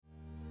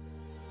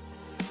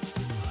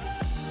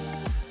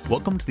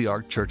Welcome to the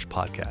Ark Church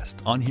podcast.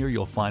 On here,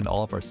 you'll find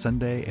all of our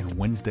Sunday and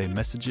Wednesday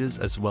messages,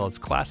 as well as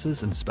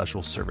classes and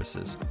special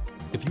services.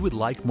 If you would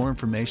like more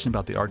information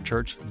about the Ark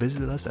Church,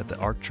 visit us at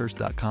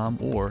thearkchurch.com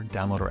or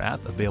download our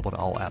app, available to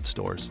all app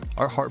stores.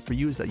 Our heart for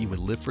you is that you would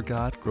live for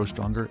God, grow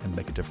stronger, and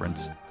make a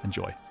difference.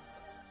 Enjoy.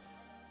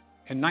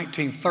 In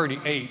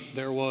 1938,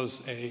 there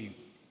was a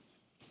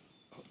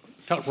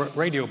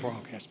radio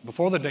broadcast.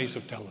 Before the days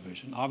of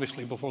television,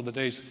 obviously before the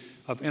days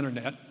of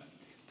internet,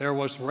 there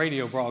was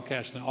radio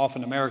broadcast, and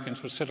often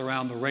Americans would sit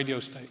around the radio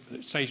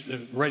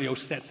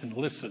sets and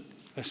listen.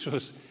 This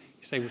was,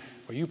 you say,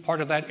 were you part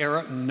of that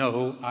era?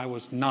 No, I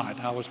was not.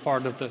 I was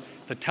part of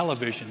the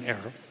television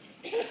era.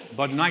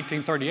 But in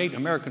 1938,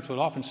 Americans would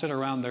often sit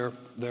around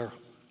their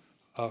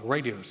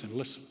radios and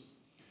listen.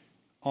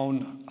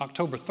 On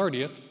October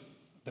 30th,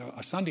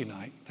 a Sunday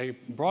night, they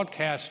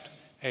broadcast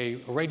a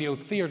radio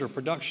theater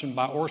production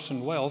by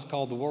Orson Welles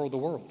called The War of the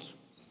Worlds.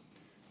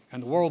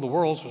 And The War of the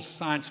Worlds was a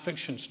science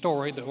fiction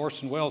story that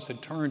Orson Welles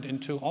had turned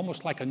into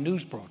almost like a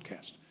news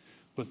broadcast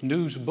with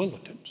news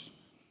bulletins.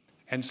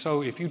 And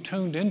so if you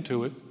tuned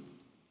into it,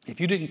 if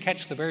you didn't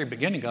catch the very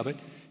beginning of it,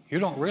 you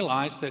don't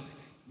realize that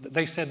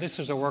they said this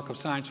is a work of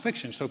science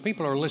fiction. So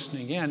people are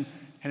listening in,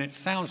 and it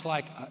sounds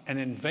like an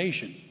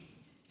invasion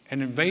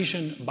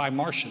by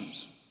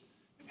Martians.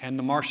 And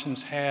the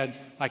Martians had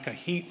like a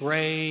heat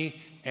ray,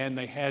 and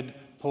they had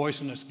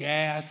poisonous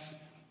gas.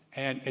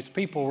 And as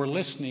people were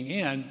listening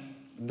in,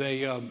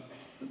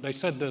 they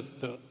said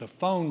the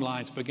phone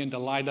lines began to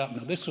light up.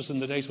 Now, this was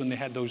in the days when they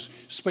had those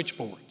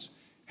switchboards.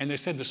 And they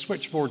said the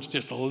switchboards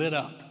just lit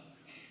up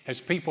as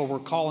people were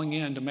calling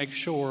in to make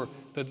sure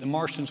that the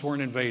Martians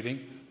weren't invading.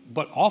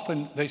 But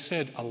often they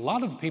said a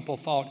lot of people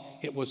thought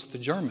it was the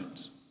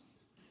Germans,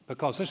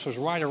 because this was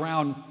right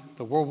around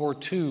the World War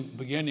II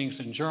beginnings,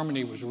 and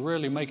Germany was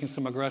really making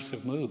some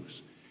aggressive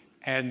moves.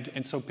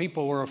 And so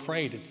people were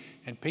afraid,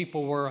 and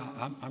people were,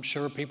 I'm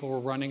sure people were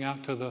running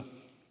out to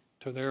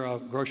their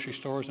grocery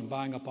stores and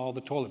buying up all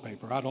the toilet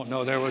paper. I don't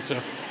know,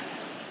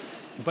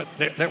 but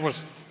there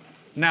was,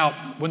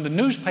 now when the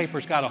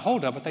newspapers got a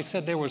hold of it, they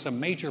said there was a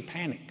major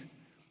panic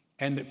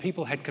and that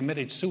people had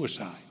committed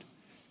suicide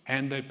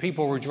and that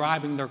people were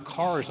driving their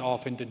cars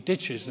off into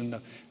ditches, and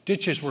the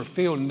ditches were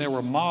filled and there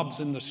were mobs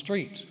in the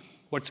streets.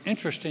 What's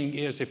interesting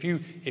is if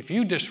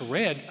you just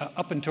read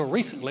up until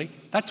recently,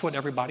 that's what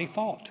everybody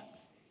thought,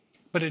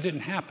 but it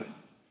didn't happen.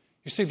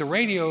 You see, the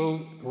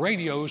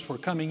radios were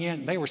coming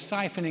in, they were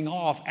siphoning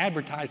off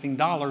advertising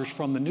dollars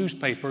from the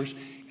newspapers,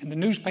 and the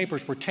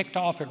newspapers were ticked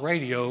off at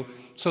radio,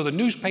 so the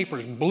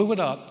newspapers blew it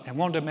up and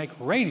wanted to make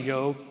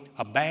radio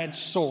a bad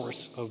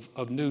source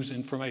of news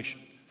information.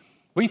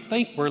 We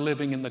think we're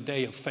living in the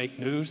day of fake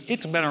news.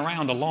 It's been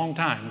around a long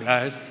time,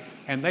 guys,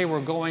 and they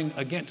were going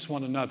against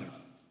one another.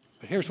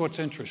 But here's what's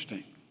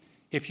interesting.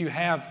 If you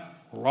have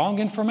wrong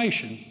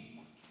information,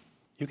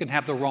 you can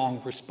have the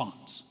wrong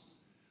response.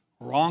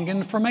 Wrong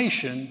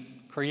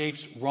information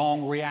creates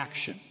wrong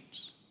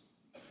reactions.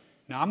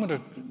 Now, I'm going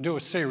to do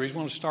a series. I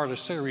want to start a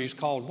series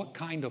called What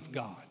Kind of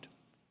God?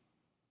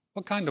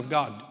 What kind of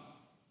God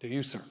do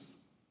you serve?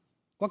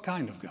 What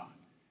kind of God?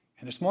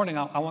 And this morning,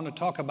 I want to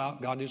talk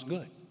about God is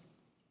good.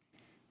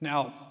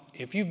 Now,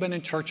 if you've been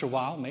in church a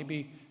while,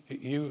 maybe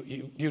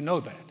you know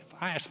that. If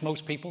I ask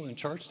most people in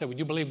church, say, would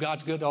you believe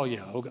God's good? Oh,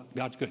 yeah,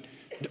 God's good.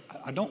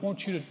 I don't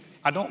want you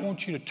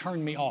to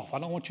turn me off. I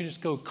don't want you to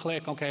just go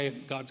click,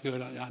 okay, God's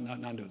good,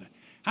 I do that.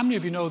 How many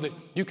of you know that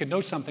you can know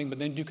something, but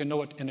then you can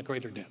know it in a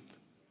greater depth?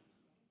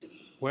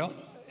 Well,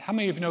 how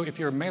many of you know if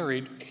you're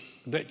married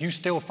that you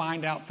still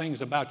find out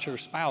things about your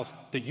spouse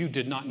that you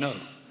did not know?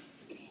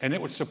 And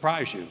it would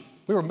surprise you.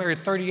 We were married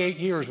 38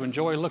 years when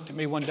Joey looked at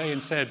me one day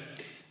and said,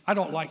 I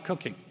don't like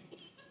cooking.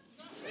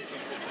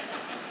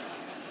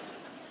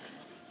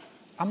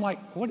 I'm like,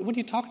 what are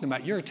you talking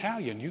about? You're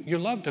Italian. You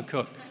love to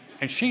cook.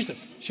 And she's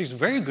a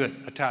very good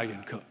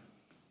Italian cook.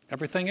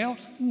 Everything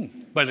else,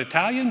 but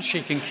Italian,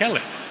 she can kill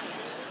it.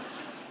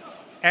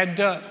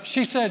 And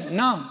she said,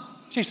 no.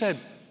 She said,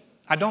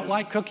 I don't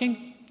like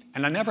cooking,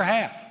 and I never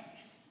have.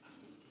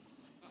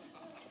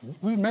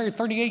 We've been married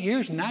 38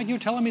 years, and now you're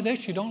telling me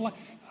this? You don't like?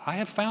 I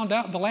have found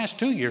out in the last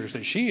 2 years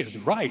that she is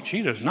right.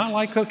 She does not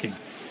like cooking.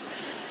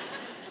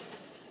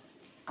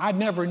 I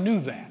never knew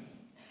that.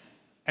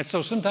 And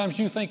so sometimes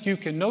you think you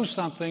can know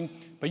something,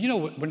 but you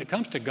know, when it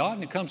comes to God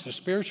and it comes to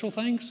spiritual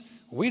things,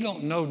 we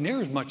don't know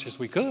near as much as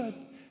we could.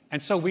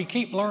 And so we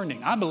keep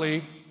learning. I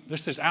believe,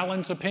 this is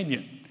Alan's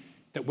opinion,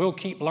 that we'll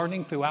keep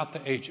learning throughout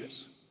the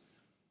ages,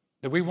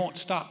 that we won't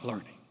stop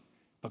learning.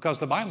 Because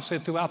the Bible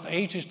said throughout the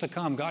ages to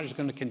come, God is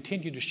going to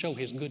continue to show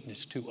his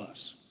goodness to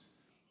us.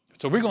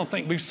 So we're going to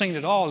think we've seen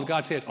it all. And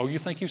God said, oh, you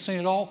think you've seen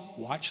it all?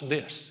 Watch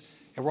this.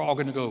 And we're all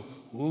going to go,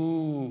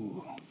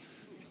 ooh.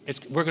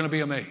 We're going to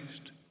be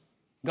amazed.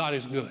 God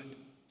is good.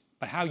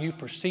 But how you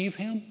perceive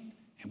him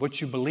and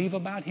what you believe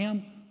about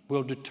him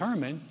will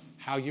determine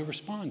how you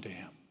respond to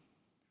him.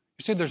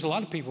 You see, there's a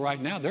lot of people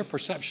right now, their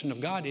perception of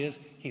God is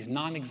he's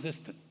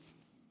non-existent.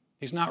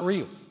 He's not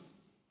real.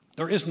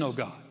 There is no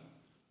God.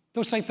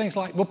 They'll say things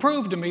like, well,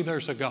 prove to me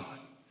there's a God.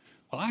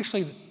 Well,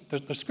 actually,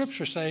 the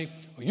scriptures say,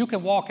 well, you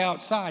can walk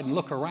outside and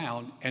look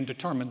around and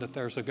determine that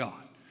there's a God.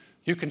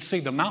 You can see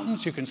the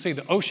mountains, you can see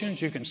the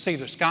oceans, you can see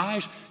the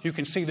skies, you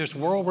can see this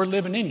world we're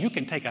living in. You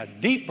can take a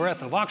deep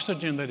breath of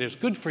oxygen that is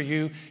good for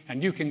you,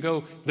 and you can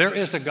go, there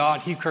is a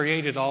God. He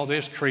created all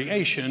this.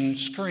 Creation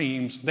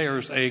screams,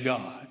 there's a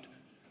God.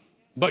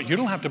 But you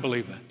don't have to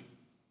believe that.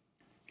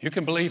 You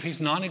can believe he's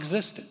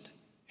non-existent,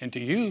 and to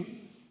you,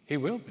 he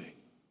will be.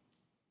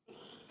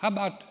 How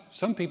about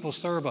some people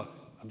serve a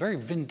very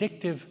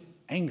vindictive,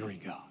 angry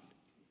God?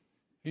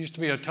 There used to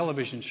be a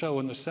television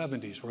show in the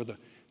 70s where the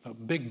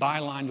big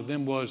byline of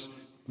them was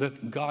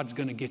that God's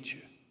going to get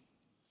you.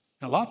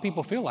 And a lot of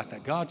people feel like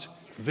that. God's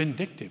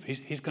vindictive.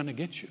 He's going to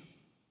get you.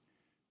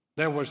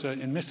 There was,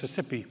 in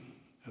Mississippi,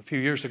 a few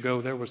years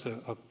ago, there was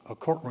a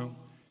courtroom,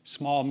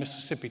 small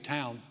Mississippi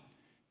town,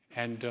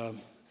 and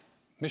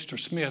Mr.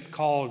 Smith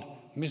called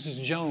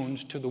Mrs.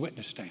 Jones to the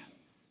witness stand.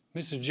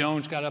 Mrs.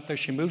 Jones got up there.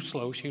 She moved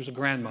slow. She was a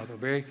grandmother,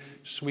 very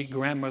sweet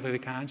grandmotherly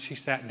kind. She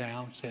sat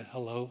down, said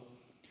hello.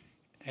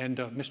 And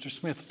Mr.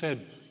 Smith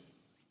said,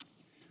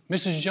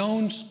 Mrs.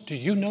 Jones, do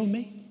you know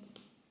me?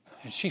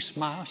 And she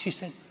smiled. She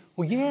said,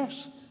 well,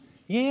 yes,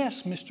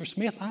 Mr.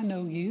 Smith, I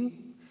know you.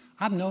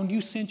 I've known you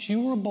since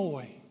you were a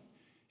boy.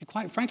 And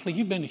quite frankly,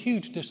 you've been a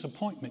huge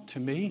disappointment to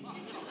me.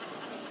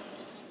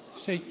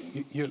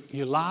 See,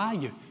 you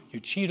lie, you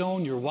cheat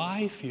on your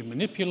wife, you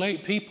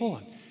manipulate people,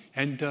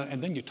 and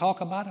then you talk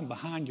about them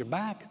behind your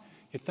back.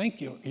 You think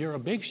you're a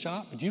big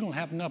shot, but you don't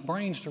have enough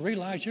brains to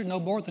realize you're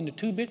no more than a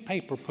 2-bit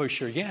paper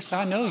pusher. Yes,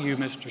 I know you,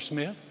 Mr.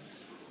 Smith.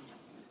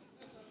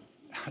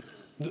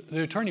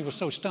 The attorney was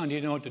so stunned he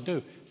didn't know what to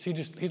do.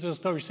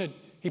 So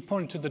he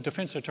pointed to the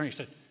defense attorney. He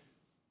said,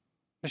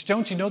 Miss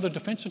Jones, you know the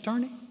defense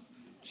attorney?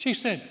 She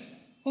said,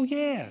 oh,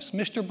 yes,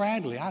 Mr.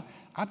 Bradley.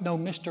 I've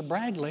known Mr.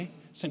 Bradley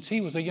since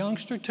he was a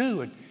youngster,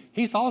 too. And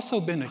he's also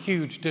been a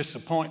huge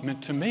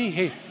disappointment to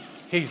me.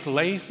 He's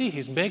lazy,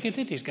 he's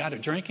bigoted, he's got a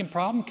drinking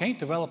problem, can't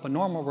develop a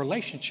normal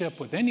relationship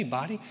with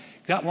anybody,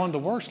 got one of the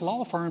worst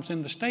law firms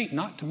in the state,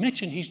 not to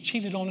mention he's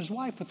cheated on his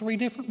wife with 3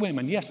 different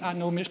women. Yes, I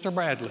know Mr.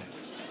 Bradley.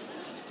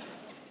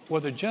 Well,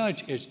 the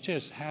judge is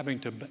just having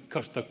to,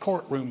 because the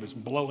courtroom is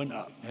blowing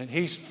up, and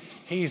he's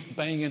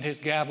banging his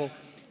gavel,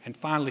 and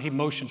finally he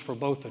motions for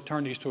both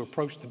attorneys to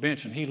approach the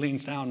bench, and he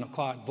leans down in a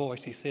quiet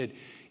voice. He said,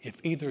 if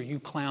either of you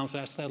clowns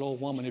ask that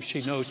old woman if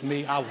she knows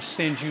me, I will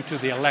send you to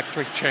the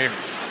electric chair.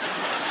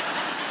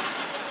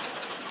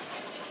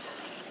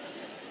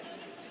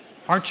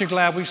 Aren't you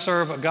glad we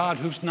serve a God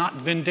who's not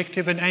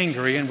vindictive and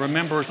angry and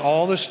remembers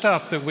all the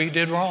stuff that we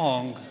did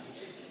wrong?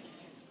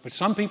 But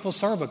some people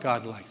serve a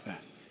God like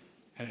that,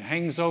 and it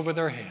hangs over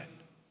their head.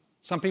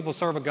 Some people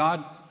serve a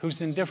God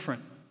who's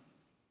indifferent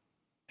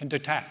and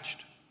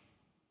detached.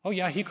 Oh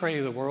yeah, he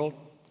created the world,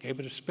 gave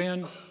it a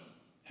spin,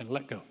 and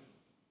let go.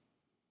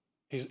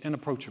 He's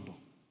inapproachable,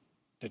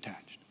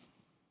 detached.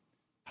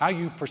 How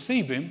you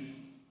perceive him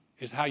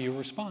is how you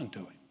respond to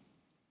him.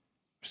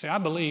 See, I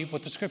believe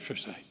what the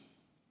scriptures say.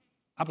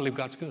 I believe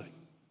God's good.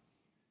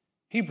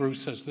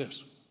 Hebrews says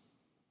this,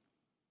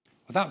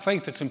 without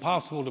faith it's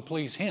impossible to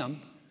please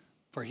him,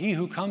 for he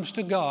who comes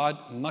to God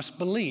must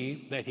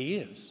believe that he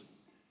is,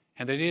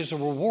 and that he is a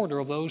rewarder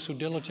of those who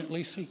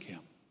diligently seek him.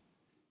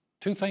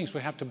 2 things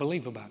we have to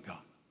believe about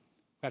God.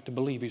 We have to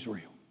believe he's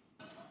real.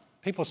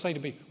 People say to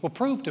me, well,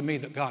 prove to me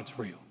that God's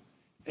real.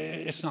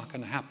 It's not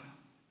going to happen.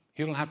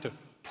 You don't have to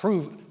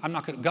prove,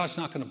 God's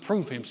not going to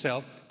prove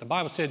himself. The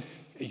Bible said,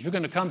 if you're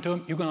going to come to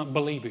him, you're going to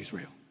believe he's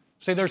real.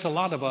 See, there's a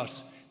lot of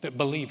us that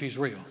believe he's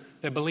real,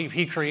 that believe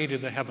he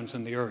created the heavens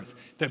and the earth,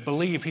 that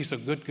believe he's a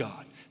good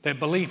God, that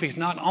believe he's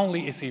not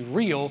only is he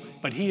real,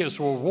 but he is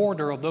a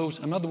rewarder of those.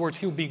 In other words,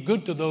 he'll be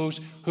good to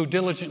those who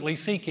diligently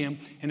seek him.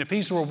 And if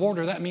he's a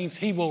rewarder, that means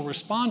he will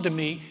respond to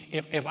me.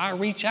 If I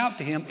reach out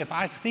to him, if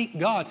I seek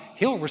God,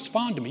 he'll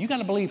respond to me. You got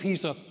to believe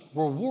he's a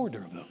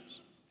rewarder of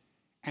those.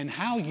 And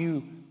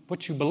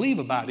what you believe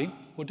about him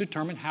will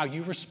determine how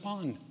you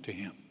respond to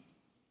him.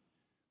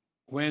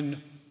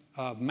 When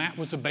Matt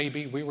was a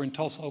baby, we were in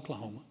Tulsa,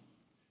 Oklahoma.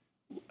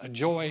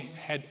 Joy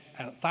had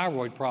a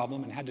thyroid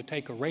problem and had to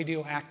take a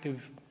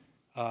radioactive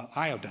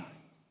iodine.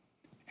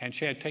 And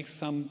she had to take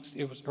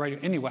it was radio.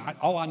 Anyway,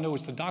 all I know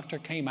is the doctor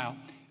came out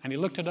and he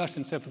looked at us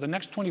and said, for the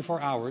next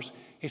 24 hours,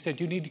 he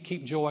said, you need to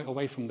keep Joy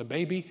away from the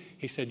baby.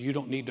 He said, you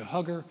don't need to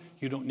hug her.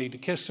 You don't need to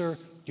kiss her.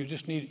 You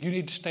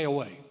need to stay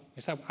away.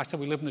 I said,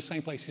 we live in the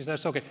same place. He said,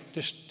 that's okay.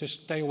 Just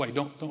stay away.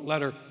 Don't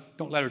let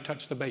her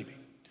touch the baby.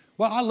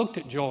 Well, I looked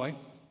at Joy.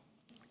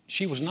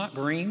 She was not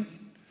green.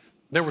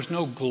 There was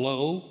no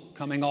glow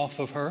coming off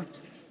of her.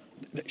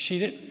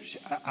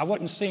 I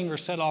wasn't seeing her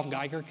set off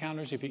Geiger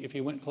counters. If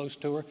you went close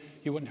to her,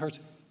 you wouldn't hurt.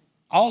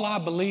 All I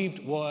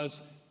believed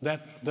was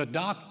that the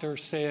doctor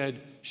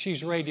said,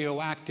 she's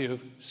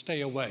radioactive,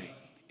 stay away.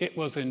 It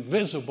was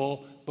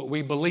invisible, but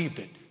we believed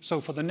it.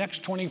 So for the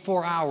next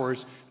 24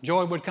 hours,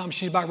 Joy would come.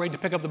 She's about ready to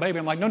pick up the baby.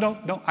 I'm like,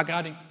 no, I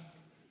got him.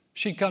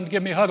 She'd come to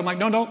give me a hug. I'm like,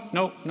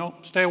 no,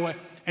 stay away.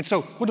 And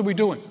so what are we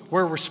doing?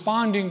 We're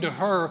responding to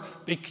her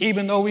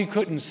even though we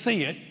couldn't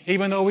see it,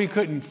 even though we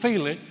couldn't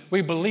feel it.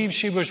 We believed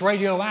she was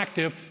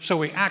radioactive, so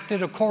we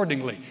acted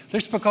accordingly.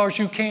 Just because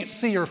you can't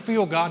see or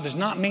feel God does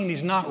not mean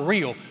He's not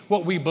real.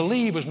 What we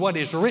believe is what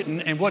is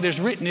written, and what is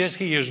written is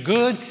He is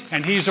good,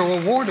 and He's a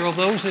rewarder of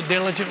those that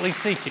diligently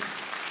seek Him.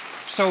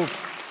 So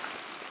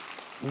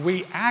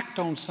we act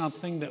on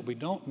something that we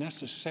don't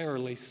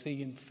necessarily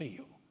see and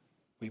feel.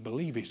 We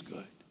believe He's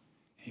good.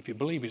 If you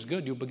believe He's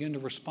good, you'll begin to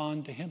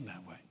respond to Him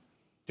that way.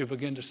 You'll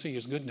begin to see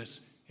His goodness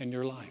in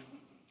your life.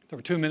 There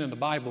were two men in the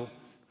Bible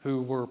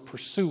who were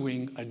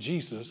pursuing a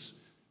Jesus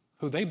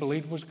who they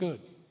believed was good.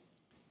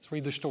 Let's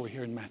read the story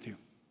here in Matthew.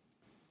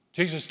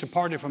 Jesus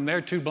departed from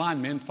there. Two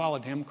blind men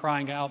followed Him,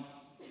 crying out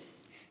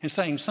and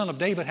saying, Son of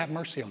David, have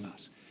mercy on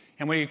us.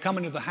 And when He had come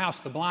into the house,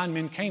 the blind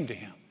men came to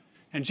Him.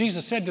 And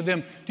Jesus said to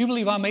them, Do you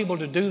believe I'm able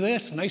to do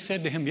this? And they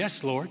said to Him,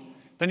 Yes, Lord.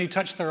 Then He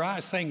touched their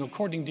eyes, saying,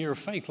 According to your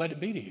faith, let it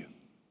be to you.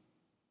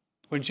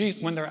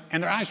 When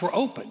their eyes were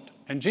opened,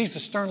 and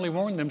Jesus sternly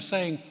warned them,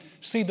 saying,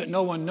 See that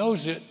no one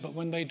knows it, but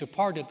when they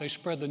departed, they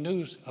spread the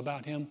news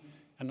about Him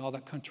in all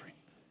that country.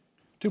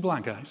 Two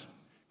blind guys.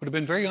 It would have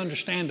been very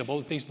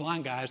understandable if these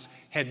blind guys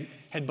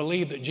had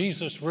believed that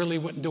Jesus really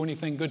wouldn't do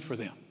anything good for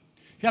them.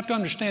 You have to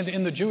understand that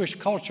in the Jewish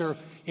culture,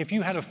 if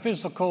you had a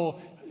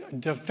physical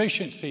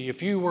deficiency,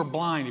 if you were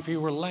blind, if you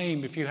were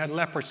lame, if you had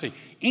leprosy,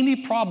 any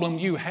problem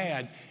you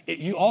had,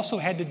 you also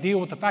had to deal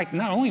with the fact that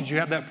not only did you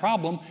have that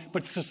problem,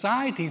 but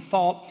society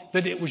thought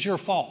that it was your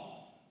fault.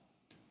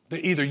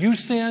 That either you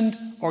sinned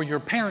or your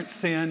parents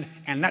sinned,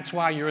 and that's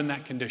why you're in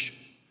that condition.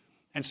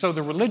 And so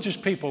the religious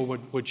people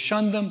would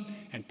shun them,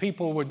 and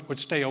people would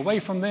stay away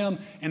from them,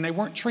 and they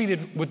weren't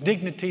treated with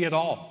dignity at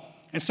all.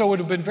 And so it would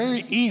have been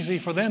very easy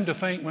for them to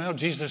think, well,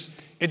 Jesus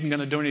isn't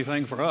going to do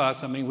anything for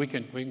us. I mean, we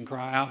can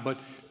cry out, but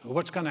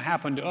what's going to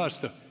happen to us?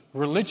 The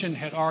religion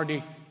had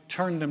already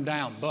turned them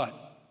down, but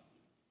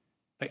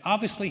they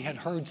obviously had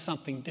heard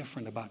something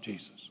different about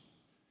Jesus.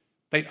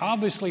 They'd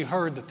obviously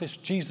heard that this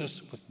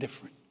Jesus was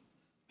different,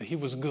 that He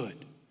was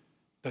good,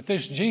 that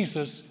this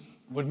Jesus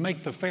would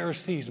make the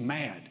Pharisees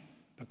mad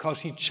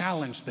because He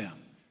challenged them,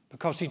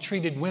 because He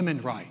treated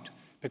women right,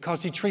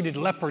 because He treated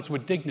lepers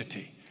with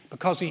dignity,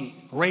 because He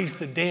raised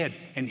the dead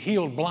and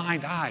healed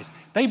blind eyes.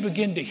 They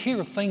begin to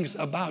hear things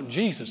about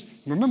Jesus.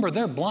 Remember,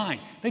 they're blind.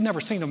 They'd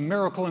never seen a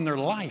miracle in their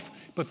life,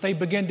 but they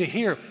begin to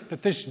hear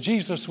that this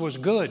Jesus was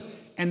good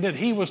and that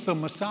He was the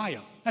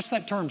Messiah. That's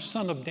that term,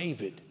 Son of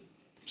David.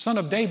 Son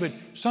of David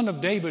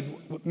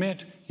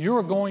meant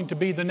you're going to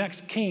be the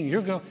next king.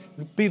 You're going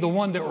to be the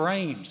one that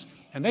reigns.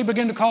 And they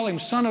begin to call Him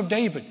Son of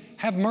David.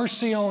 Have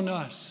mercy on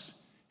us.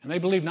 And they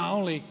believed not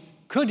only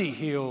could He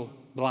heal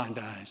blind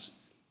eyes,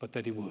 but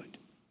that He would.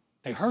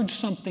 They heard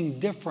something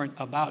different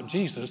about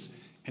Jesus,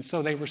 and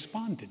so they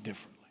responded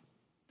differently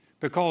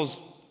because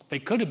they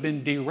could have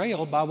been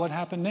derailed by what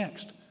happened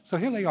next. So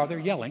here they are, they're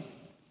yelling,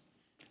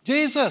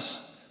 Jesus,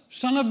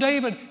 Son of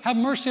David, have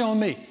mercy on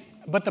me.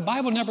 But the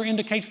Bible never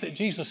indicates that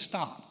Jesus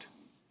stopped.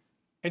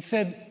 It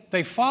said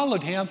they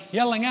followed Him,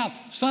 yelling out,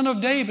 Son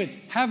of David,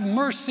 have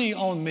mercy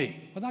on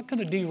me. Well, that could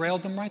have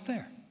derailed them right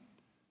there.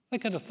 They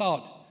could have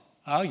thought,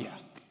 oh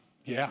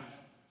yeah.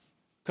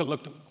 Could have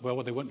looked,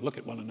 well, they wouldn't look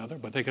at one another,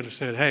 but they could have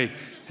said,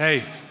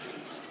 hey,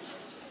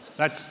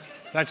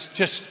 that's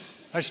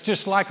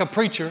just like a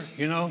preacher,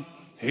 you know.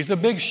 He's a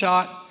big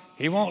shot.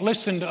 He won't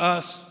listen to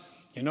us.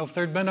 You know, if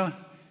there'd been a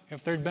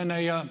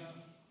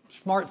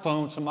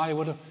smartphone, somebody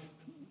would have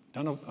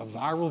done a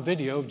viral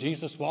video of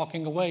Jesus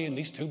walking away and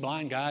these two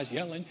blind guys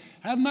yelling,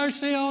 have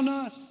mercy on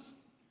us.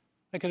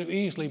 They could have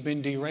easily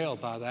been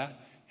derailed by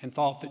that and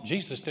thought that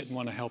Jesus didn't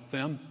want to help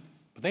them,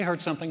 but they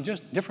heard something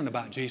just different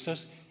about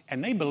Jesus.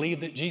 And they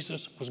believed that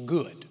Jesus was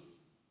good.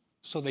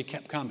 So they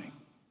kept coming.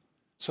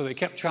 So they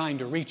kept trying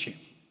to reach Him.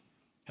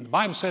 And the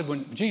Bible said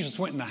when Jesus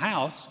went in the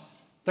house,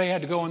 they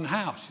had to go in the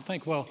house. You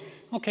think, well,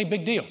 okay,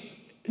 big deal.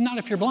 Not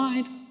if you're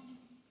blind.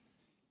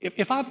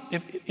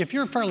 If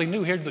you're fairly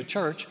new here to the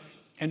church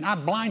and I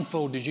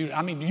blindfolded you,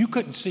 I mean, you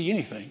couldn't see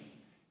anything.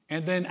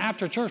 And then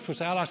after church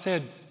was out, I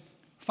said,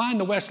 find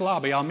the West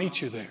Lobby, I'll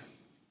meet you there.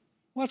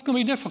 Well, it's going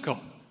to be difficult.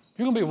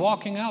 You're going to be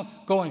walking out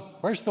going,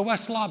 where's the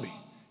West Lobby?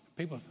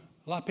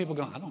 A lot of people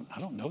go, I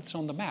don't know. It's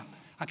on the map.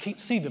 I can't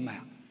see the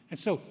map. And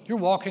so you're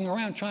walking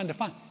around trying to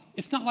find.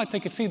 It's not like they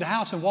could see the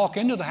house and walk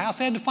into the house.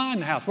 They had to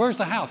find the house. Where's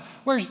the house?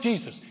 Where's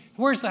Jesus?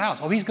 Where's the house?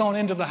 Oh, He's gone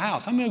into the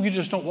house. How many of you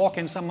just don't walk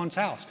in someone's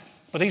house?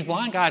 But these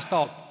blind guys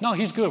thought, no,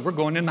 He's good. We're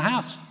going in the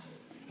house.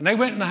 And they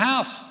went in the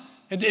house,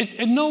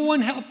 and no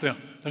one helped them.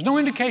 There's no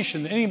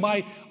indication that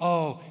anybody,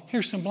 oh,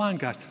 here's some blind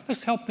guys.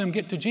 Let's help them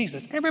get to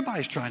Jesus.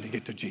 Everybody's trying to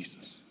get to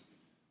Jesus.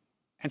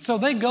 And so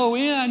they go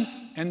in,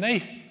 and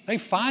they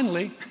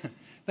finally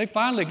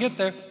get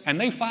there,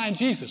 and they find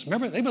Jesus.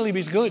 Remember, they believe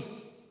He's good.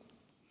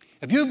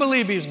 If you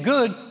believe He's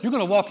good, you're going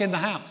to walk in the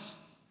house.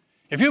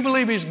 If you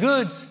believe He's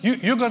good,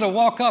 you're going to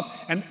walk up,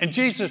 and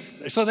Jesus,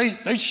 so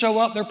they show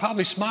up, they're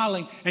probably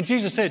smiling, and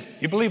Jesus said,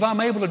 you believe I'm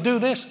able to do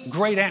this?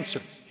 Great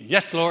answer.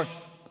 Yes, Lord.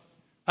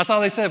 That's all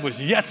they said was,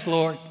 yes,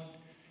 Lord.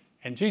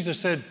 And Jesus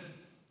said,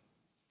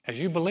 as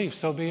you believe,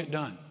 so be it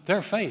done.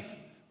 their faith,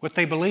 what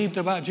they believed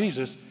about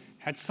Jesus,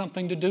 had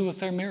something to do with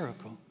their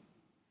miracle.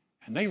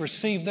 And they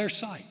received their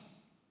sight.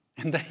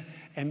 And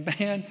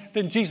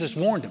then Jesus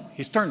warned them.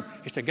 He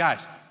said,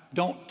 guys,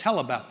 don't tell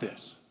about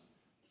this.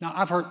 Now,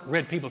 I've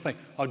read people think,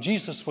 oh,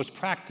 Jesus was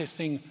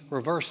practicing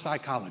reverse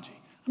psychology.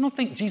 I don't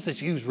think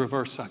Jesus used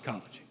reverse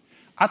psychology.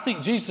 I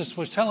think Jesus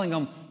was telling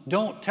them,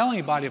 don't tell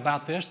anybody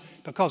about this,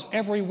 because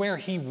everywhere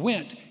he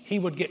went, he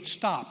would get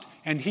stopped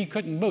and he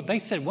couldn't move. They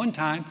said one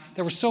time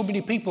there were so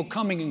many people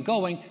coming and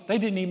going, they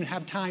didn't even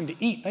have time to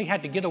eat. They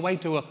had to get away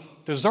to a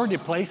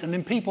deserted place, and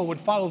then people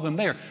would follow them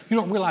there. You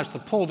don't realize the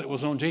pull that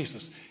was on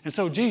Jesus. And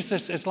so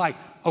Jesus is like,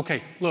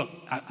 okay, look,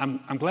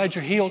 I'm glad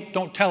you're healed.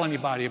 Don't tell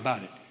anybody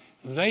about it.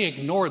 They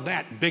ignored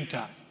that big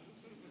time.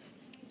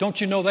 Don't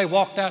you know they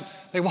walked out,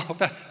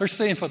 they're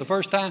seeing for the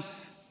first time.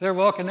 They're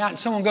walking out and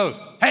someone goes,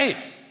 hey,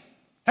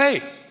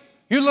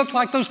 you look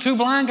like those two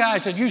blind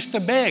guys that used to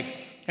beg.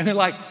 And they're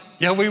like,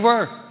 yeah, we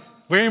were.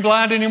 We ain't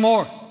blind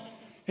anymore.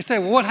 They say,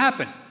 well, what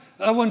happened?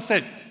 The other one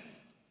said,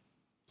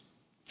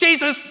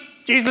 Jesus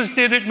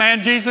did it,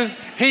 man. Jesus,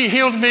 he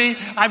healed me.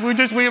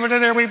 We were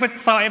there, we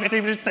saw him, and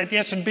he said,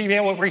 yes, and be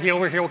healed.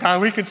 We're healed.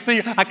 God, we can see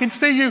you. I can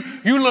see you.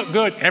 You look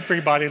good.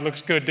 Everybody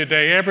looks good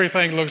today.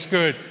 Everything looks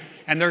good.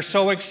 And they're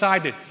so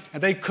excited.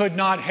 And they could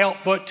not help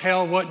but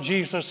tell what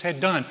Jesus had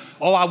done.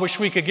 Oh, I wish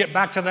we could get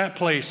back to that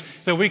place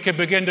so we could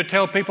begin to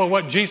tell people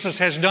what Jesus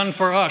has done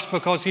for us,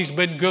 because he's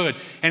been good.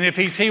 And if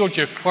he's healed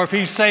you, or if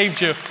he's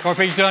saved you, or if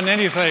he's done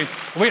anything,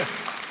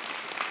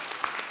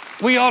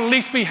 we ought at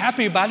least be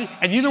happy about it.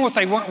 And you know what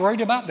they weren't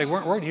worried about? They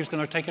weren't worried he was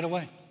going to take it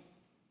away.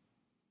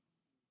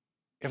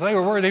 If they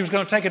were worried he was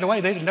going to take it away,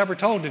 they'd have never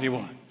told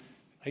anyone.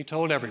 They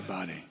told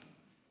everybody,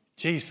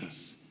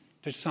 Jesus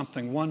did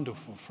something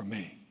wonderful for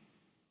me.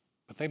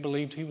 But they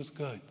believed he was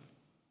good.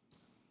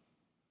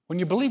 When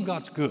you believe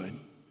God's good,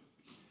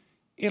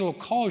 it'll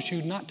cause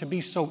you not to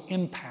be so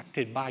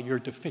impacted by your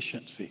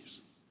deficiencies.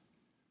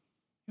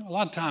 You know, a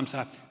lot of times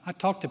I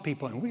talk to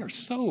people, and we are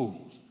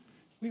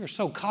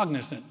so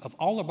cognizant of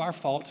all of our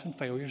faults and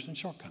failures and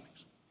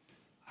shortcomings.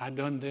 I've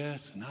done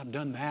this, and I've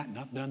done that, and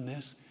I've done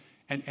this,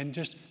 and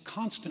just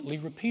constantly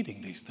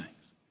repeating these things.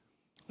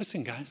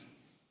 Listen, guys,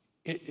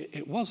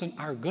 it wasn't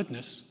our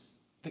goodness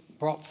that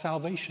brought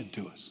salvation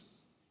to us.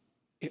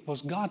 It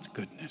was God's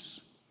goodness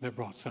that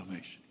brought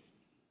salvation.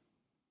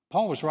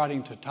 Paul was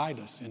writing to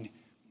Titus,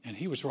 and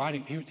he was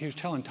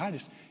telling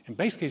Titus, and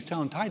basically he's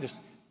telling Titus,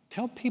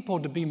 tell people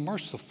to be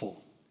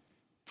merciful,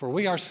 for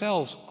we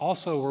ourselves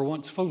also were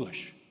once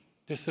foolish,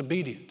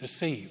 disobedient,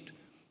 deceived,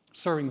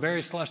 serving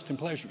various lusts and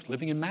pleasures,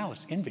 living in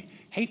malice, envy,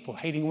 hateful,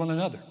 hating one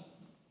another.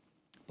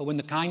 But when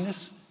the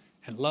kindness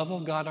and love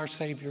of God our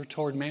Savior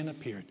toward man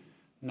appeared,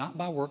 not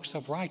by works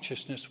of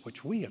righteousness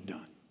which we have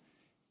done,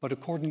 but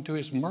according to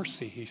his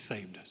mercy, he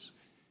saved us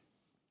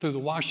through the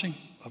washing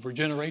of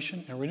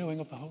regeneration and renewing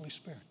of the Holy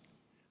Spirit.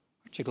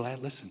 Aren't you glad?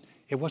 Listen,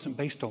 it wasn't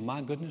based on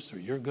my goodness or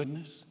your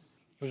goodness.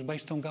 It was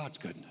based on God's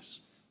goodness,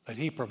 that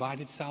he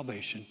provided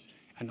salvation,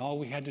 and all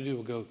we had to do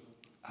was go,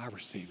 I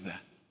received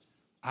that.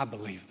 I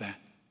believe that.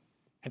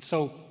 And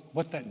so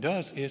what that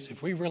does is,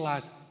 if we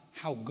realize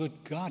how good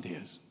God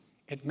is,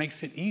 it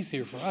makes it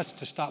easier for us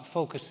to stop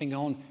focusing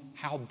on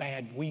how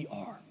bad we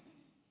are.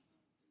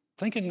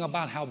 Thinking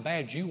about how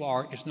bad you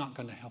are is not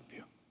going to help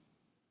you.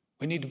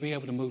 We need to be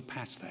able to move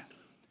past that.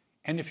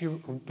 And if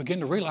you begin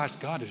to realize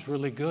God is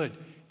really good,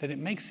 then it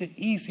makes it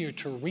easier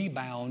to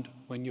rebound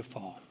when you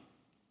fall,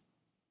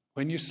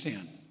 when you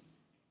sin,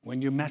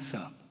 when you mess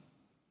up.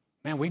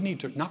 Man, we need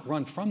to not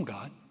run from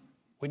God.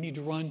 We need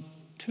to run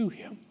to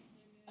him.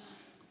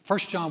 1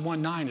 John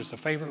 1:9 is a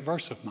favorite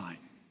verse of mine.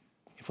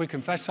 If we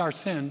confess our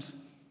sins,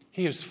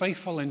 he is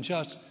faithful and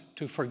just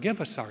to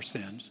forgive us our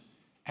sins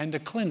and to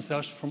cleanse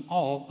us from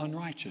all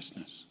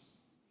unrighteousness.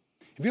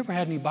 Have you ever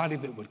had anybody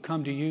that would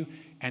come to you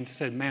and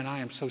said, man, I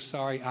am so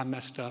sorry, I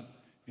messed up.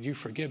 Would you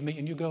forgive me?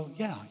 And you go,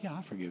 yeah,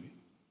 I forgive you.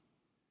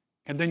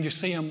 And then you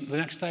see them the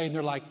next day and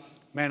they're like,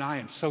 man, I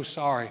am so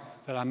sorry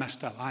that I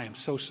messed up. I am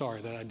so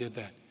sorry that I did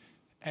that.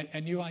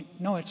 And you're like,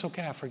 no, it's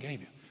okay, I forgave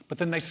you. But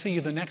then they see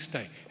you the next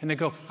day and they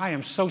go, I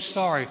am so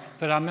sorry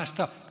that I messed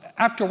up.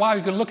 After a while,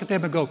 you can look at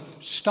them and go,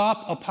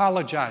 stop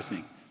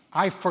apologizing.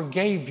 I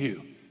forgave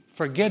you.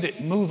 Forget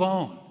it. Move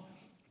on.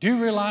 Do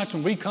you realize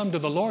when we come to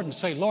the Lord and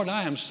say, Lord,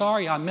 I am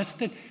sorry I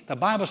missed it, the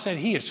Bible said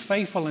he is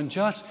faithful and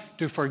just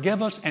to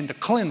forgive us and to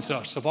cleanse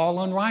us of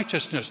all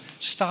unrighteousness.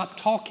 Stop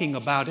talking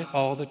about it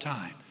all the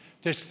time.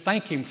 Just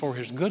thank him for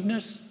his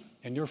goodness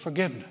and your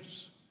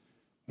forgiveness.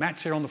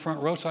 Matt's here on the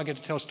front row, so I get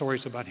to tell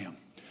stories about him.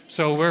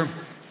 So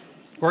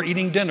we're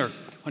eating dinner.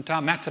 One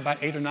time, Matt's about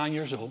 8 or 9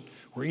 years old.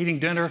 We're eating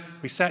dinner.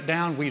 We sat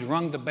down. We'd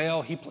rung the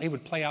bell. He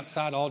would play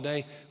outside all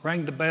day.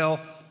 Rang the bell.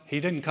 He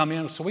didn't come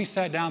in. So we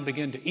sat down,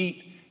 began to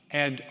eat.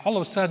 And all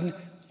of a sudden,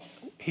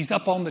 he's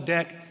up on the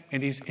deck,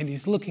 and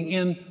he's looking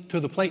into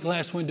the plate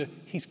glass window.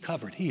 He's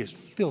covered. He is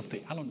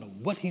filthy. I don't know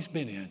what he's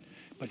been in,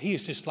 but he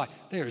is just like,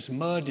 there's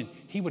mud, and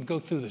he would go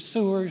through the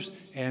sewers,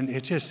 and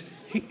it's just,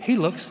 he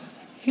looks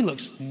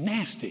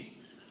nasty.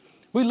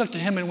 We looked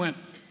at him and went,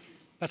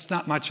 that's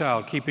not my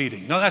child. Keep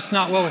eating. No, that's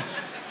not what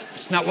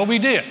It's not what we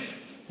did.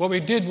 What we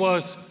did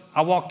was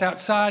I walked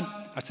outside.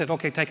 I said,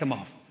 okay, take him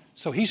off.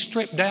 So he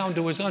stripped down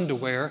to his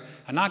underwear,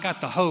 and I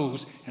got the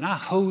hose, and I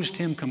hosed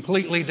him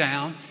completely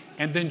down.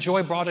 And then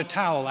Joy brought a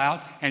towel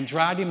out and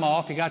dried him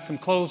off. He got some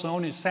clothes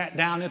on and sat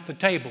down at the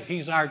table.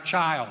 He's our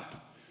child.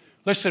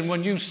 Listen,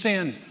 when you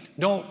sin,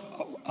 don't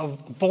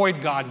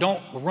avoid God.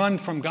 Don't run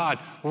from God.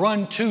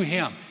 Run to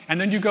Him. And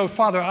then you go,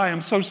 Father, I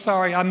am so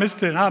sorry. I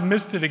missed it. I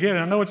missed it again.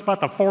 I know it's about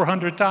the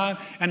 400th time,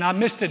 and I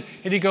missed it.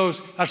 And He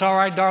goes, that's all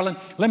right, darling.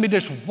 Let me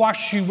just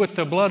wash you with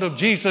the blood of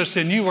Jesus,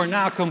 and you are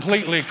now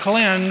completely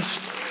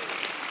cleansed.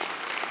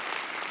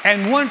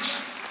 And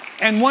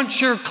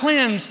once you're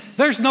cleansed,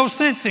 there's no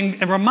sense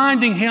in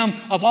reminding Him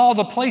of all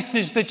the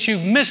places that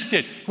you've missed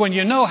it. When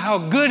you know how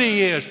good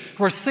He is,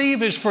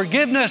 receive His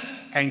forgiveness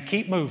and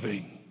keep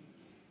moving.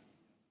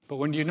 But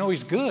when you know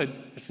He's good,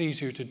 it's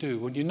easier to do.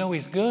 When you know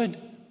He's good,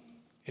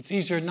 it's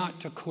easier not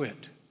to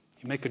quit.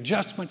 You make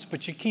adjustments,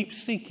 but you keep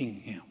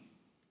seeking Him.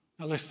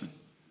 Now listen,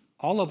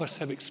 all of us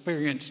have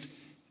experienced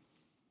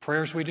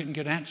prayers we didn't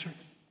get answered,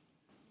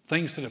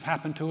 things that have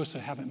happened to us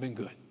that haven't been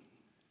good.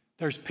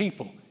 There's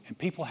people, and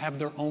people have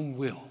their own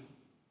will.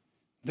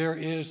 There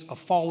is a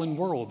fallen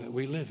world that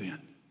we live in,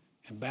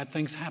 and bad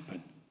things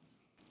happen.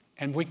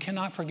 And we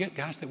cannot forget,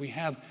 guys, that we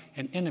have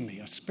an enemy,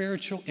 a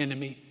spiritual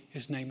enemy.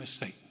 His name is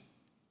Satan.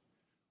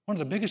 One of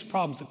the biggest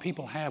problems that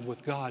people have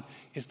with God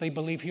is they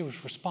believe He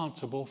was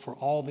responsible for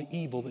all the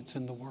evil that's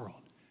in the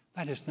world.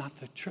 That is not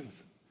the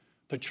truth.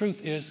 The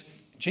truth is,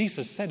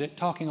 Jesus said it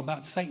talking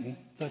about Satan,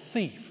 the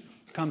thief,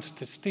 comes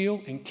to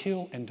steal and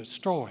kill and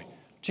destroy.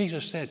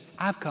 Jesus said,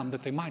 I've come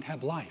that they might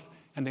have life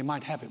and they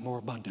might have it more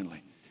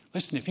abundantly.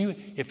 Listen,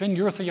 if in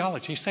your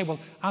theology you say, well,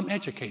 I'm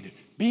educated.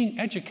 Being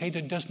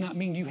educated does not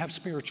mean you have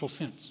spiritual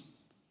sense.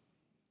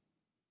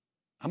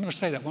 I'm going to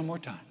say that one more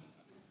time.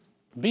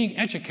 Being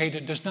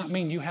educated does not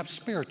mean you have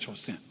spiritual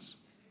sense.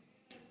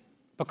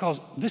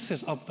 Because this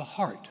is of the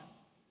heart.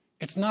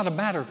 It's not a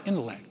matter of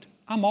intellect.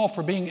 I'm all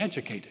for being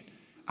educated.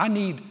 I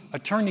need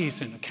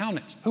attorneys and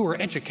accountants who are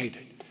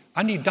educated.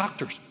 I need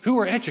doctors who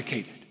are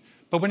educated.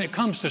 But when it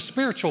comes to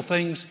spiritual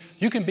things,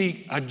 you can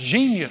be a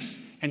genius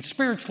and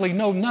spiritually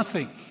know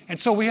nothing. And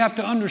so we have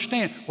to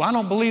understand, well, I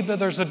don't believe that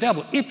there's a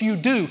devil. If you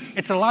do,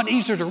 it's a lot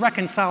easier to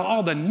reconcile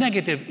all the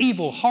negative,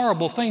 evil,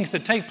 horrible things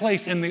that take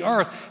place in the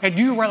earth. And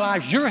you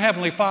realize your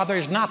Heavenly Father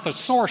is not the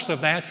source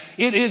of that.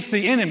 It is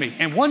the enemy.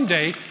 And one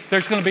day,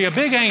 there's going to be a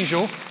big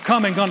angel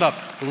coming, going to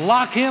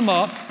lock him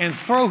up and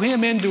throw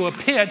him into a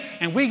pit.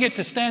 And we get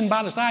to stand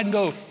by the side and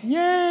go,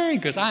 yay,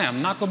 because I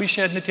am not going to be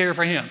shedding a tear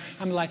for him.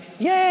 I'm like,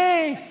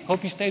 yay,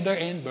 hope you stayed there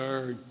and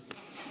bird.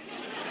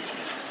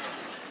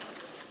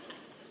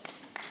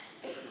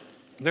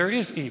 There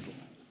is evil.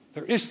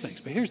 There is things.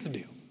 But here's the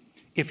deal.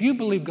 If you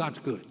believe God's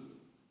good,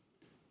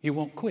 you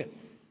won't quit.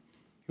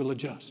 You'll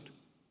adjust.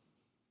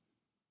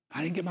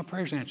 I didn't get my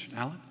prayers answered,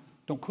 Alan.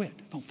 Don't quit.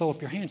 Don't throw up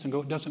your hands and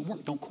go, it doesn't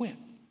work. Don't quit.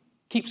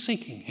 Keep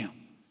seeking Him.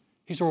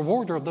 He's a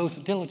rewarder of those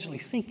that diligently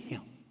seek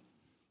Him.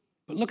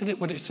 But look at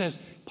what it says.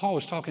 Paul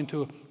was talking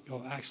to,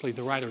 actually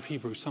the writer of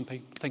Hebrews, some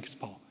people think it's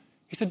Paul.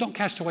 He said, don't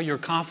cast away your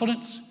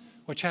confidence,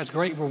 which has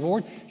great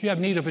reward. If you have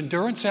need of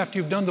endurance, after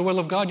you've done the will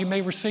of God, you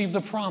may receive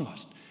the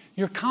promise.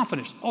 Your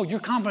confidence. Oh,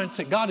 your confidence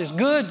that God is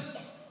good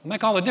will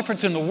make all the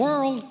difference in the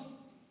world.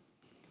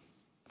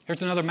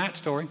 Here's another Matt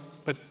story,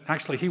 but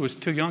actually he was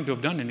too young to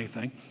have done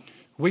anything.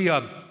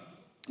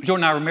 Joe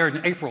and I were married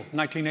in April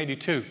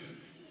 1982.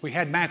 We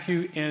had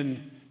Matthew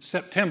in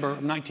September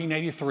of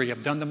 1983.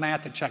 I've done the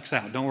math, it checks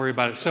out. Don't worry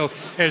about it. So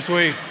as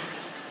Joy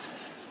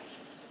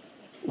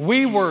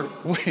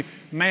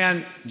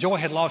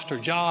had lost her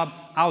job.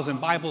 I was in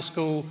Bible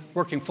school,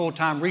 working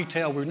full-time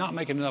retail. We were not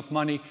making enough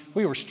money.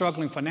 We were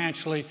struggling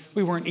financially.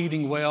 We weren't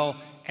eating well.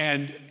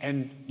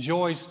 And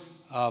Joy's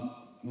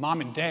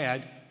mom and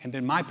dad, and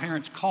then my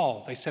parents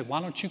called. They said,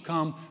 why don't you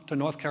come to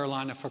North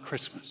Carolina for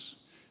Christmas?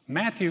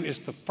 Matthew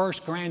is the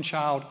first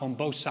grandchild on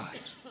both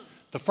sides.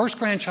 The first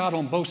grandchild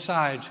on both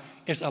sides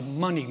is a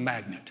money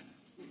magnet.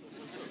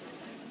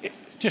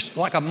 Just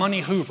like a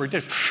money hoover.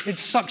 It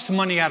sucks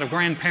money out of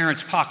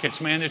grandparents' pockets,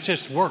 man. It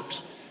just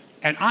works.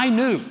 And I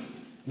knew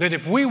that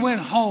if we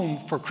went home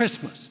for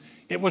Christmas,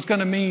 it was going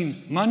to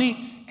mean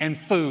money and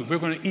food. We were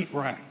going to eat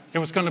right. It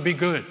was going to be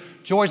good.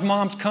 Joy's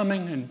mom's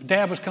coming and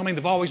dad was coming.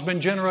 They've always been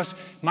generous.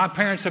 My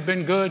parents have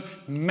been good.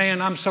 Man,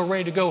 I'm so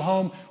ready to go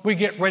home. We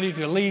get ready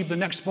to leave the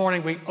next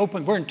morning.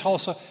 We're in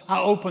Tulsa.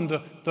 I open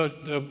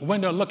the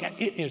window, look at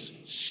it. It is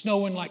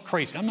snowing like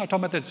crazy. I'm not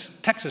talking about that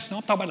Texas snow.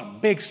 I'm talking about a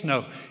big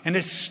snow. And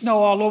it's snow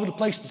all over the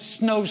place. The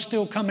snow's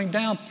still coming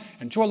down.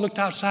 And Joy looked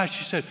outside.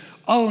 She said,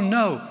 oh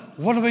no,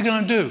 what are we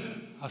going to do?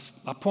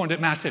 I pointed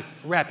at Matt. I said,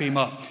 wrap him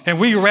up. And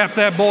we wrapped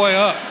that boy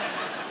up.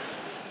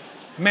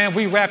 Man,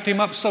 we wrapped him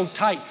up so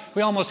tight,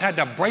 we almost had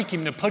to break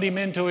him to put him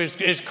into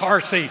his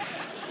car seat.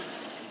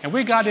 And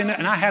we got in it,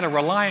 and I had a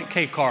Reliant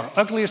K car,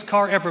 ugliest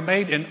car ever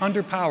made and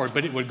underpowered,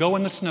 but it would go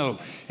in the snow.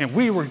 And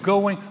we were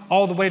going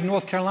all the way to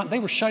North Carolina. They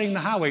were shutting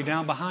the highway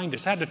down behind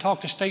us. I had to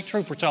talk to state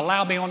troopers to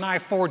allow me on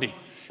I-40.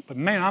 But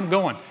man, I'm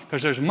going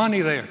because there's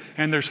money there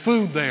and there's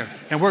food there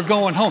and we're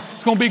going home.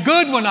 It's going to be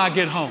good when I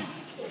get home.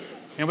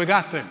 And we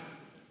got there.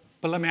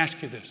 But let me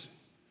ask you this.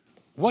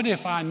 What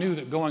if I knew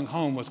that going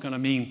home was going to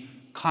mean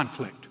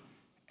conflict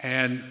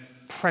and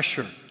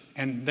pressure,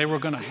 and they were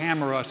going to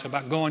hammer us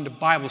about going to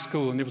Bible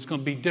school, and it was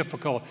going to be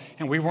difficult,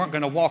 and we weren't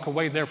going to walk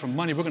away there from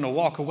money. We're going to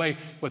walk away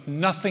with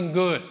nothing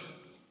good.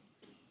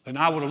 Then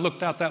I would have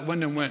looked out that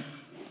window and went,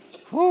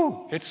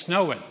 whew, it's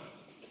snowing.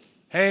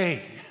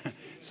 Hey,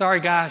 sorry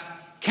guys,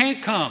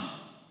 can't come.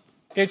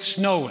 It's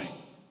snowing.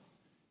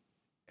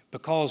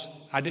 Because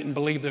I didn't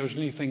believe there was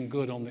anything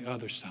good on the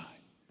other side.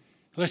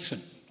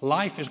 Listen,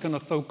 life is going to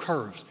throw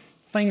curves.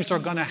 Things are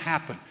going to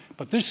happen.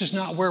 But this is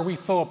not where we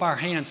throw up our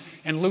hands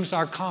and lose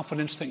our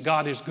confidence that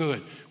God is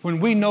good. When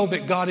we know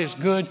that God is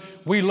good,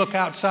 we look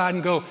outside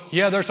and go,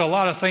 yeah, there's a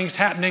lot of things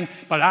happening,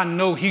 but I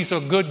know He's a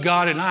good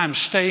God and I'm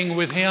staying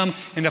with Him.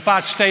 And if I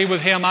stay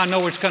with Him, I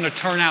know it's going to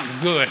turn out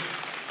good.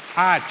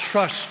 I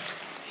trust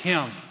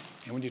Him.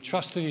 And when you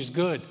trust that He's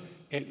good,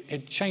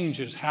 it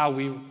changes how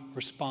we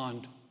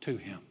respond to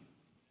Him.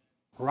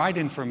 Right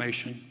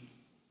information,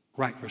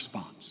 right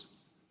response.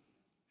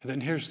 And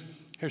then here's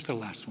the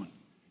last one.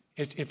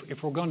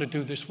 If we're going to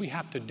do this, we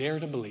have to dare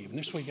to believe. And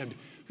this is what you have to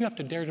do. You have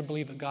to dare to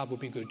believe that God will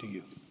be good to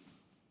you.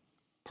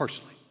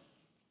 Personally.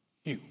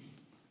 You.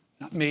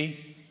 Not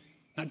me,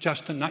 not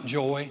Justin, not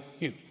Joy.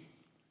 You.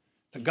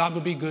 That God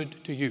will be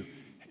good to you.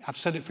 I've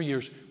said it for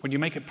years. When you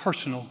make it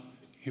personal,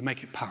 you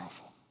make it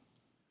powerful.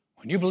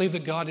 When you believe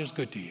that God is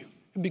good to you,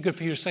 it'd be good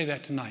for you to say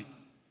that tonight.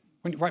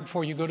 Right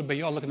before you go to bed,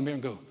 you all look in the mirror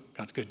and go,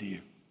 God's good to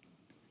you.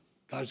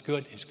 God's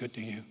good, He's good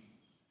to you. You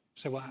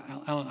say, well,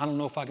 I don't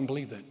know if I can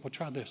believe that. Well,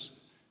 try this.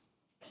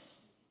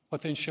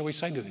 What then shall we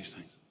say to these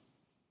things?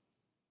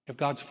 If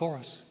God's for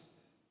us,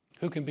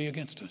 who can be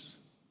against us?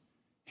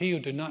 He who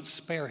did not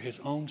spare His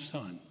own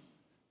Son,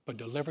 but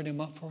delivered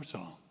Him up for us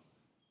all,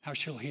 how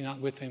shall He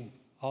not with Him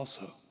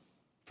also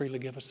freely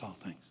give us all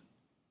things?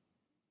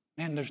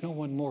 Man, there's no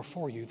one more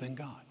for you than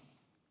God.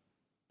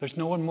 There's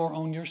no one more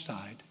on your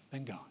side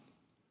than God.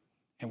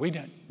 And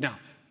now,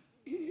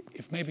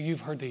 if maybe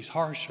you've heard these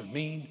harsh or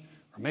mean,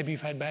 or maybe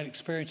you've had bad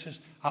experiences,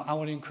 I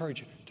want to encourage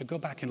you to go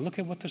back and look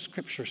at what the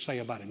Scriptures say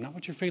about Him. Not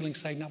what your feelings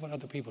say, not what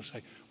other people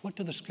say. What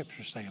do the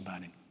Scriptures say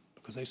about Him?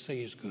 Because they say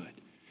He's good.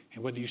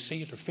 And whether you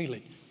see it or feel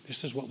it,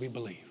 this is what we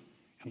believe.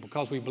 And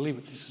because we believe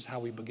it, this is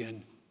how we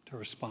begin to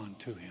respond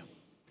to Him.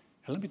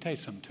 And let me tell you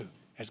something too.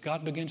 As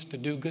God begins to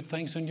do good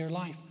things in your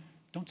life,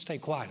 don't stay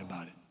quiet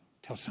about it.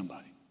 Tell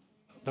somebody.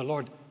 The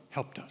Lord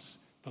helped us.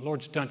 The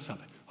Lord's done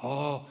something.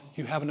 Oh,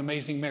 you have an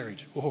amazing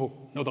marriage. Oh,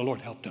 no, the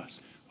Lord helped us.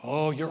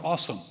 Oh, you're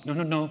awesome.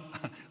 No.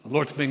 The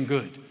Lord's been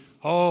good.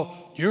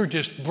 Oh, you're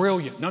just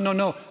brilliant.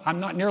 No. I'm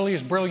not nearly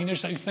as brilliant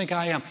as you think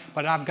I am,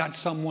 but I've got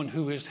someone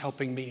who is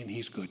helping me and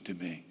He's good to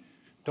me.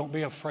 Don't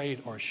be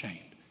afraid or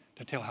ashamed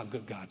to tell how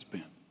good God's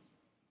been.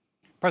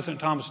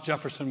 President Thomas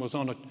Jefferson was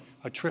on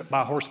a trip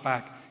by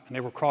horseback, and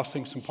they were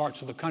crossing some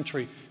parts of the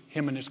country,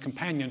 him and his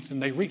companions,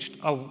 and they reached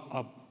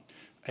a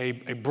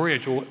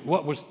bridge, or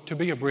what was to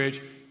be a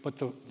bridge, but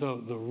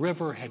the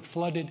river had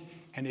flooded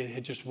and it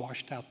had just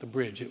washed out the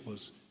bridge. It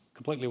was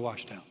completely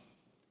washed out.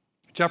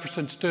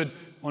 Jefferson stood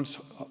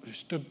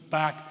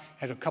back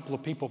as a couple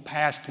of people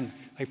passed, and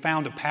they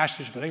found a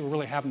passage, but they were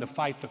really having to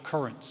fight the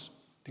currents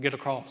to get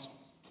across.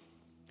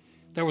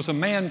 There was a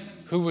man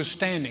who was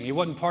standing. He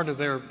wasn't part of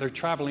their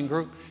traveling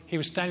group. He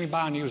was standing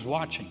by and he was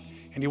watching.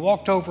 And he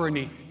walked over and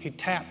he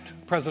tapped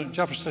President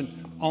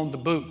Jefferson on the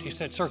boot. He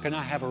said, "Sir, can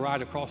I have a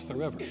ride across the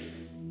river?"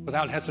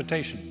 Without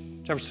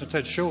hesitation, Jefferson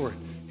said, "Sure."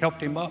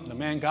 Helped him up, and the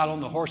man got on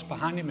the horse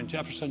behind him, and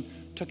Jefferson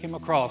took him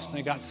across, and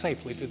they got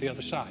safely to the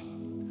other side.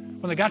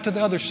 When they got to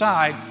the other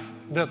side,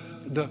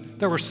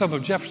 there were some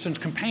of Jefferson's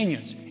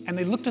companions, and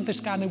they looked at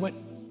this guy and they went,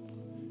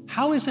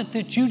 "How is it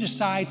that you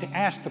decide to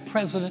ask the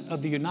President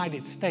of the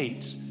United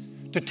States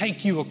to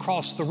take you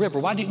across the river?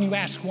 Why didn't you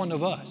ask one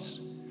of us?"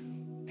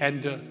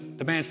 And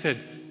the man said,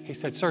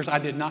 "Sirs, I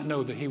did not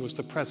know that he was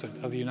the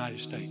President of the United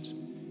States."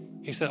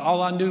 He said,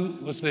 "All I knew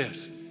was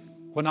this.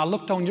 When I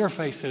looked on your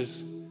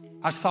faces,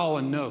 I saw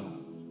a no.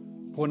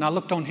 When I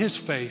looked on his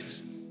face,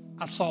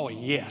 I saw a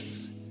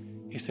yes."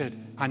 He said,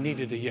 "I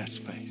needed a yes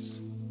face."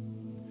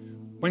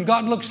 When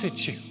God looks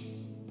at you,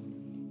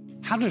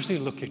 how does He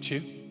look at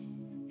you?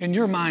 In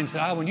your mind's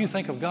eye, when you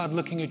think of God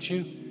looking at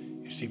you,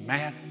 is He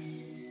mad?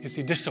 Is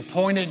He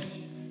disappointed?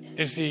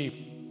 Is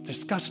He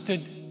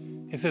disgusted?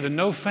 Is it a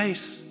no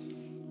face?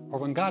 Or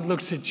when God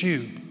looks at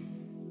you,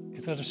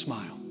 is it a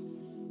smile?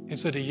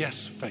 Is it a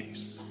yes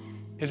face?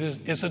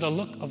 Is it a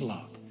look of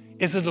love?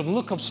 Is it a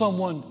look of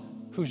someone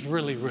who's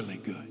really, really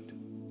good?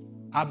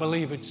 I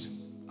believe it's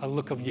a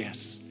look of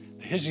yes.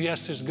 His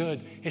yes is good.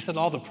 He said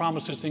all the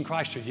promises in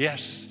Christ are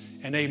yes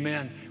and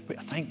amen.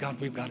 Thank God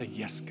we've got a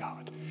yes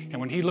God. And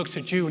when He looks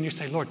at you and you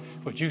say, "Lord,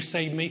 would you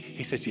save me?"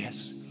 He says,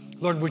 "Yes."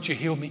 "Lord, would you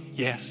heal me?"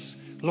 "Yes."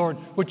 "Lord,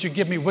 would you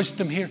give me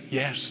wisdom here?"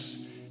 "Yes."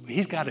 But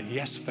He's got a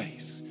yes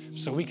face,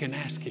 so we can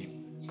ask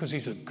Him because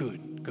He's a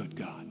good, good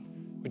God.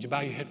 Would you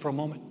bow your head for a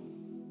moment?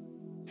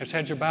 As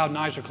heads are bowed and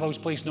eyes are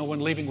closed, please, no one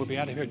leaving. We'll be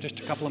out of here in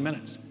just a couple of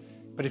minutes.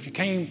 But if you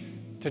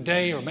came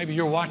today, or maybe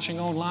you're watching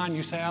online,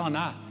 you say, Alan,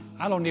 I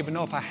don't even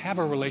know if I have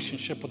a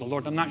relationship with the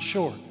Lord. I'm not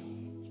sure.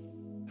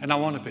 And I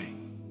want to be.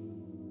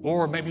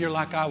 Or maybe you're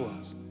like I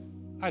was.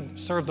 I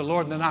served the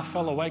Lord and then I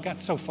fell away,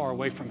 got so far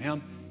away from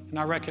Him. And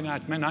I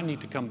recognized, man, I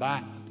need to come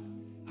back.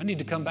 I need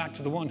to come back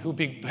to the one who'll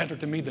be better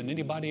to me than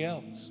anybody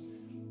else.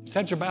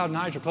 Heads are bowed and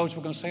eyes are closed.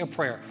 We're going to say a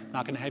prayer.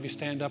 Not going to have you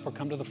stand up or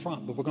come to the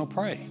front, but we're going to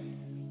pray.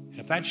 And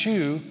if that's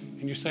you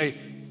and you say,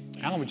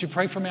 Alan, would you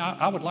pray for me?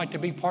 I would like to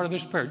be part of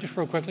this prayer. Just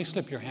real quickly,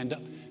 slip your hand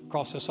up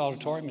across this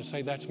auditorium and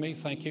say, that's me.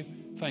 Thank you.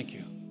 Thank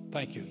you.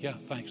 Thank you. Yeah,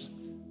 thanks.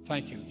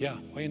 Thank you. Yeah,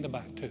 way in the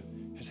back too.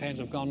 His hands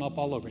have gone up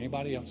all over.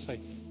 Anybody else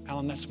say,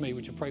 Alan, that's me.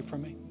 Would you pray for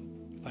me?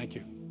 Thank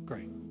you.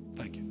 Great.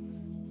 Thank you.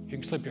 You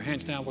can slip your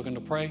hands down. We're going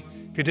to pray.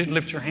 If you didn't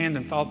lift your hand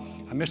and thought,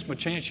 I missed my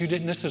chance, you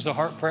didn't. This is a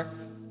heart prayer.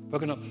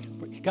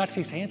 God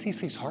sees hands. He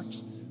sees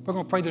hearts. We're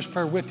going to pray this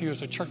prayer with you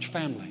as a church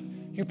family.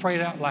 You pray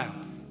it out loud.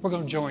 We're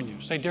going to join you.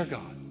 Say, dear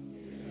God,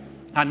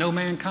 I know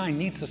mankind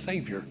needs a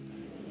Savior.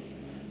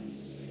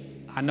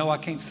 I know I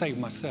can't save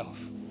myself.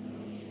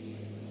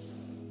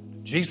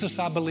 Jesus,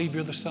 I believe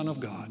you're the Son of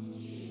God.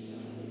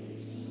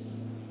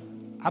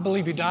 I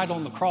believe you died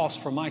on the cross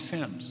for my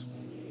sins.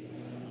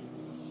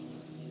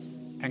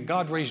 And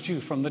God raised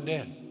you from the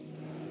dead.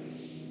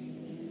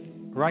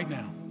 Right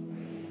now,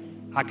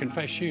 I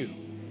confess you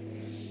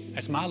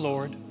as my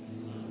Lord,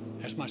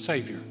 as my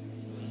Savior,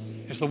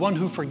 as the one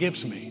who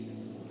forgives me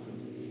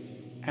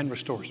and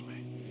restores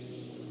me.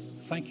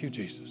 Thank you,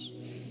 Jesus.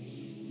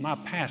 My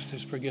past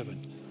is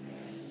forgiven.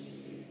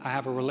 I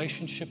have a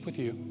relationship with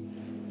you.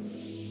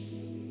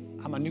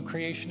 I'm a new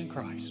creation in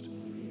Christ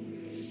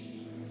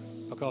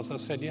because I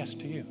said yes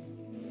to you.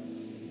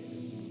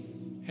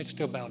 It's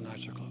still bowed and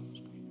eyes are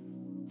closed.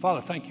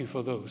 Father, thank you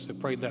for those that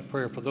prayed that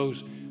prayer, for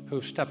those who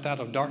have stepped out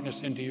of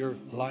darkness into your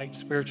light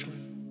spiritually,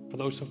 for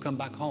those who have come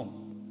back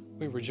home.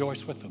 We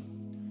rejoice with them.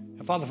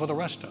 And Father, for the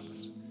rest of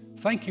us,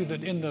 thank you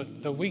that in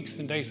the weeks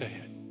and days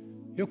ahead,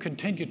 you'll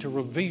continue to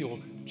reveal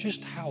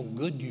just how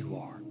good you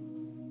are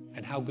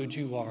and how good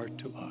you are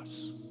to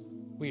us.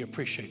 We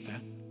appreciate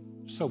that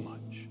so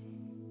much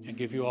and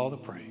give you all the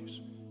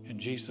praise. In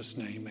Jesus'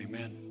 name,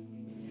 amen.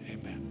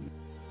 Amen.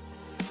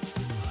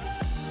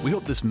 We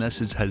hope this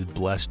message has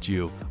blessed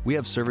you. We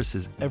have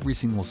services every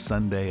single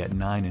Sunday at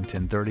 9 and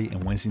 10:30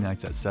 and Wednesday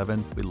nights at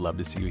 7. We'd love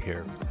to see you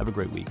here. Have a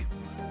great week.